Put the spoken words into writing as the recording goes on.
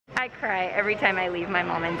I cry every time I leave my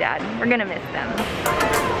mom and dad. We're gonna miss them.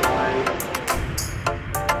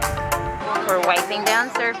 We're wiping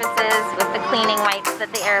down surfaces with the cleaning wipes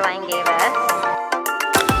that the airline gave us.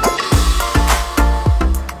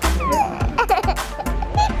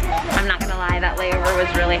 I'm not gonna lie, that layover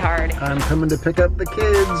was really hard. I'm coming to pick up the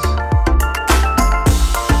kids.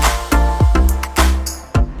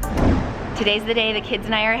 Today's the day the kids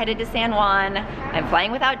and I are headed to San Juan. I'm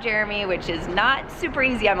flying without Jeremy, which is not super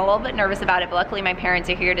easy. I'm a little bit nervous about it, but luckily my parents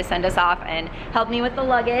are here to send us off and help me with the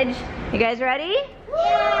luggage. You guys ready?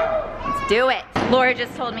 Yeah! Let's do it. Laura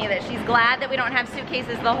just told me that she's glad that we don't have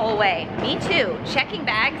suitcases the whole way. Me too. Checking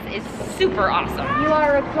bags is super awesome. You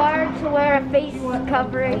are required to wear a face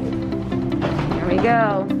covering. Here we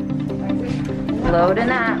go. Loading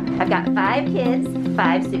up. I've got 5 kids,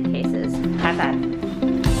 5 suitcases. High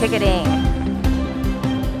five. Ticketing.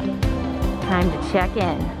 Time to check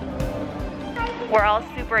in. We're all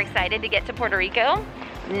super excited to get to Puerto Rico.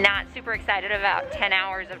 Not super excited about 10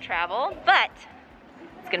 hours of travel, but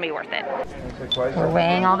it's gonna be worth it. We're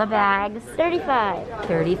weighing all the bags. 35.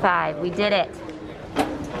 35, we did it.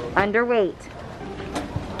 Underweight.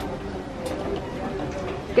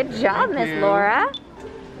 Good job, Miss Laura.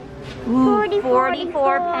 Ooh,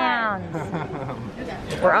 44 pounds.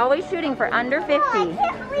 We're always shooting for under 50. I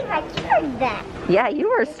can't believe I carried that. Yeah, you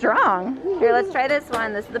were strong. Here, let's try this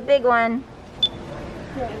one. This is the big one.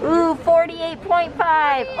 Ooh,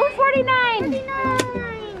 48.5. Ooh, 49.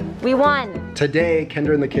 49. We won. Today,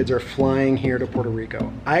 Kendra and the kids are flying here to Puerto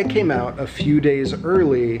Rico. I came out a few days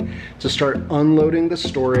early to start unloading the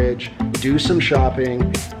storage, do some shopping,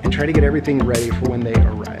 and try to get everything ready for when they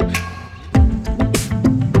arrive.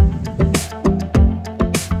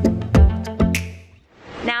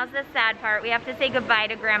 Now's the sad part. We have to say goodbye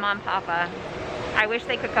to Grandma and Papa. I wish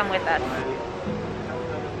they could come with us.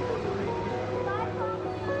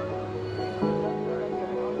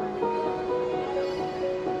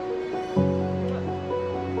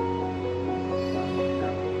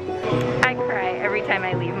 I cry every time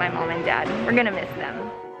I leave my mom and dad. We're gonna miss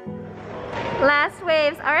them. Last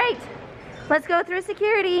waves. All right, let's go through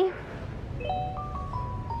security.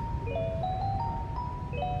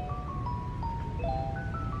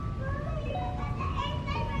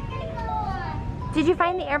 Did you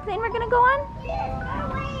find the airplane we're gonna go on?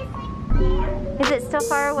 Is it still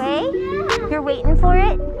far away? Yeah. You're waiting for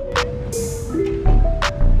it?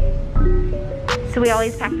 So we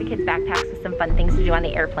always pack the kids' backpacks with some fun things to do on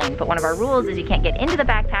the airplane, but one of our rules is you can't get into the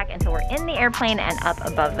backpack until we're in the airplane and up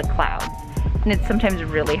above the clouds. And it's sometimes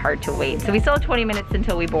really hard to wait. So we still have 20 minutes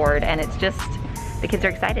until we board, and it's just, the kids are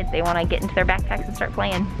excited. They wanna get into their backpacks and start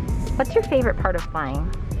playing. What's your favorite part of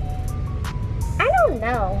flying? I don't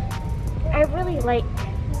know. I really like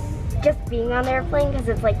just being on the airplane because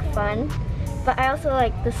it's like fun, but I also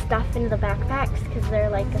like the stuff in the backpacks because they're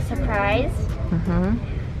like a surprise. Mm-hmm.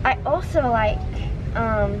 I also like,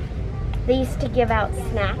 they used to give out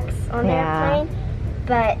snacks on the airplane,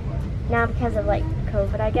 but now because of like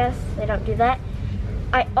COVID, I guess, they don't do that.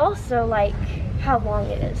 I also like how long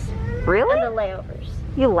it is. Really? And the layovers.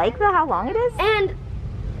 You like how long it is? And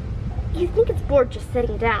you think it's bored just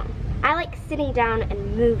sitting down. I like sitting down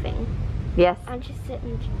and moving. Yes. I just sit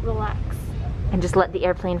and relax. And just let the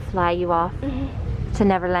airplane fly you off to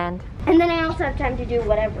Neverland. And then I also have time to do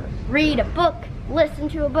whatever. Read a book, listen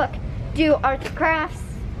to a book, do arts and crafts.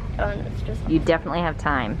 It's just You definitely have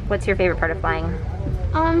time. What's your favorite part of flying?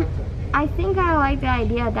 I think I like the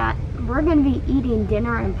idea that we're gonna be eating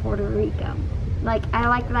dinner in Puerto Rico. Like, I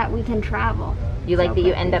like that we can travel. You like that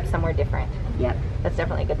you end up somewhere different. Yep. That's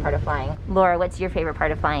definitely a good part of flying. Laura, what's your favorite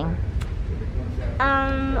part of flying?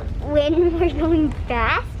 When we're going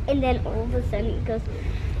fast and then all of a sudden it goes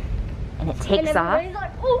And it takes and off?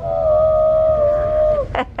 like,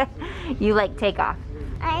 ooh! You like takeoff?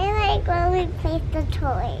 I like when we place the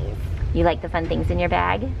toys. You like the fun things in your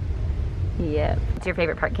bag? Yep. What's your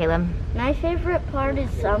favorite part, Caleb? My favorite part is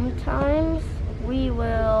sometimes we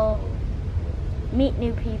will meet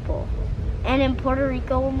new people. And in Puerto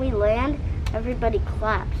Rico when we land, everybody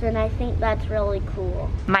claps, and I think that's really cool.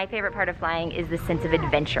 My favorite part of flying is the sense of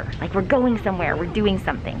adventure. Like we're going somewhere, we're doing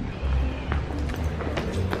something.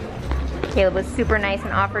 Caleb was super nice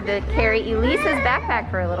and offered to carry Elise's backpack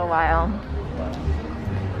for a little while.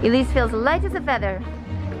 Elise feels light as a feather.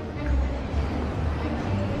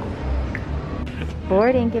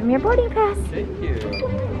 Boarding, give me your boarding pass. Thank you.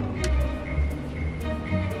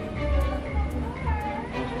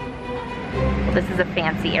 This is a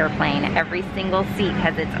fancy airplane. Every single seat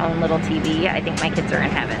has its own little TV. I think my kids are in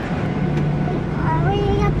heaven. Are we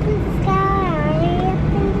up in the sky? Are we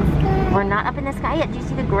up in the sky? We're not up in the sky yet. Do you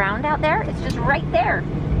see the ground out there? It's just right there.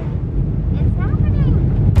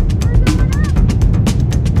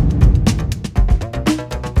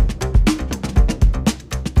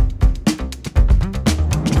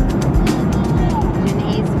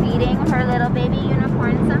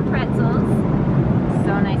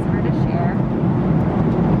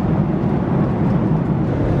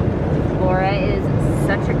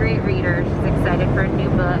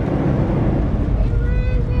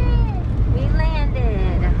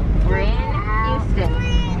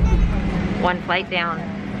 1 flight down,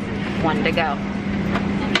 1 to go.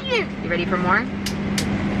 You ready for more?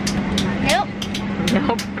 Nope.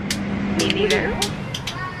 Nope. Me neither.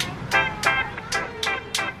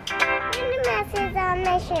 Minnie Mouse is on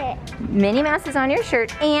my shirt. Minnie Mouse is on your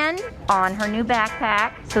shirt and on her new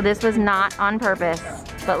backpack. So this was not on purpose.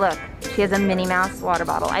 But look, she has a Minnie Mouse water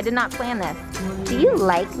bottle. I did not plan this. Do you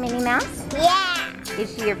like Minnie Mouse? Yeah.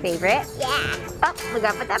 Is she your favorite? Yeah. Oh, we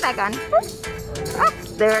gotta put that back on. Oh,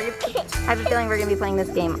 there we go. I have a feeling we're gonna be playing this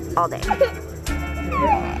game all day.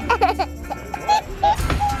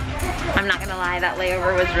 I'm not gonna lie, that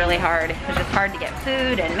layover was really hard. It was just hard to get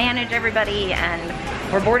food and manage everybody, and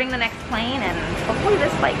we're boarding the next plane, and hopefully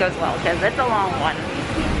this flight goes well, because it's a long one.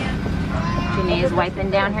 Janae is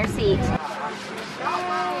wiping down her seat.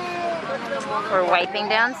 We're wiping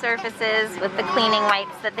down surfaces with the cleaning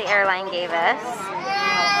wipes that the airline gave us.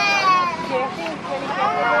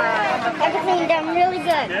 Everything done really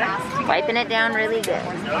good. Wiping it down really good.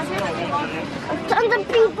 Tons of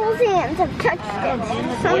people's hands have touched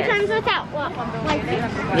it. Sometimes without wiping.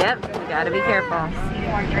 Yep, we gotta be careful.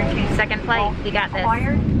 Second flight, we got this.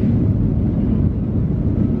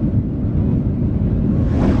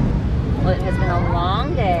 Well, it has been a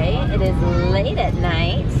long day. It is late at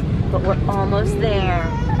night, but we're almost there.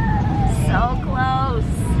 So close.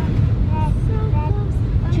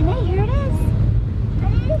 Janae, here it is. I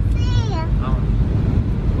didn't see it.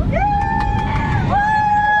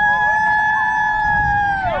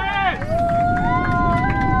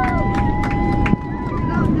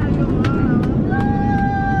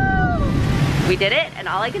 We did it, and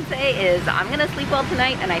all I can say is I'm gonna sleep well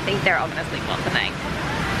tonight, and I think they're all gonna sleep well tonight.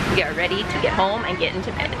 We are ready to get home and get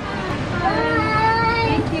into bed.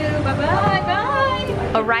 Thank you, bye-bye,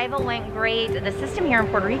 bye. Arrival went great. The system here in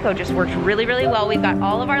Puerto Rico just worked really, really well. We've got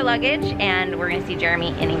all of our luggage, and we're gonna see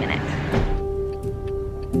Jeremy any minute.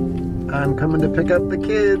 I'm coming to pick up the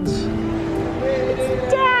kids.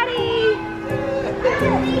 Daddy!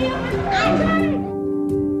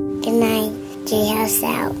 Good night. Treehouse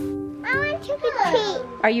out. I want trick or treat.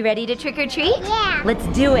 Are you ready to trick or treat? Yeah. Let's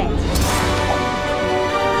do it.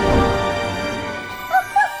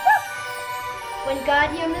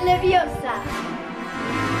 Wingardium Leviosa.